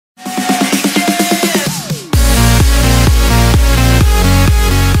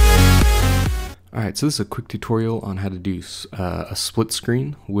Alright, so this is a quick tutorial on how to do a split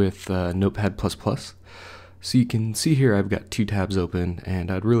screen with Notepad++. So you can see here I've got two tabs open, and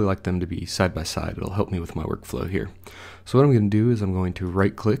I'd really like them to be side by side. It'll help me with my workflow here. So what I'm going to do is I'm going to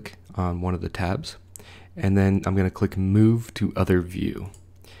right click on one of the tabs, and then I'm going to click Move to Other View.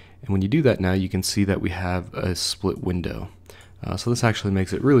 And when you do that now, you can see that we have a split window. So this actually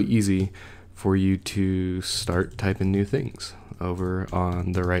makes it really easy for you to start typing new things over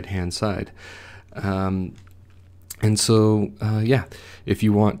on the right hand side. Yeah, if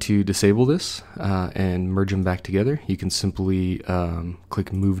you want to disable this and merge them back together, you can simply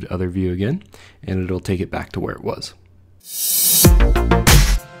click Move to Other View again, and it'll take it back to where it was.